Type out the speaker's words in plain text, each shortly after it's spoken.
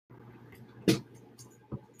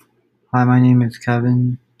Hi, my name is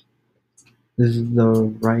Kevin. This is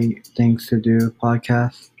the Right Things to Do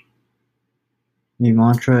podcast. The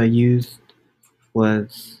mantra I used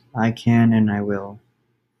was I can and I will.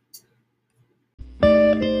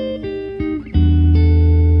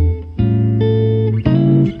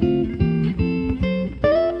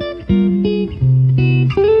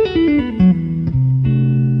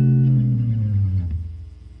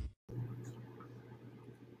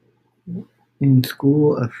 In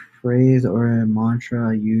school, a phrase or a mantra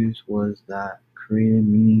I used was that creative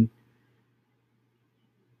meaning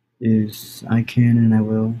is I can and I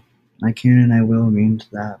will. I can and I will means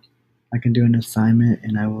that I can do an assignment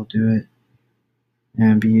and I will do it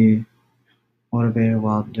and be motivated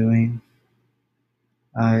while doing.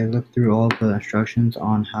 I look through all the instructions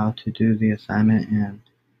on how to do the assignment and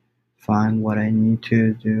find what I need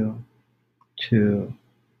to do to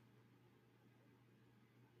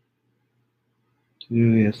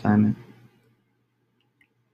do the assignment.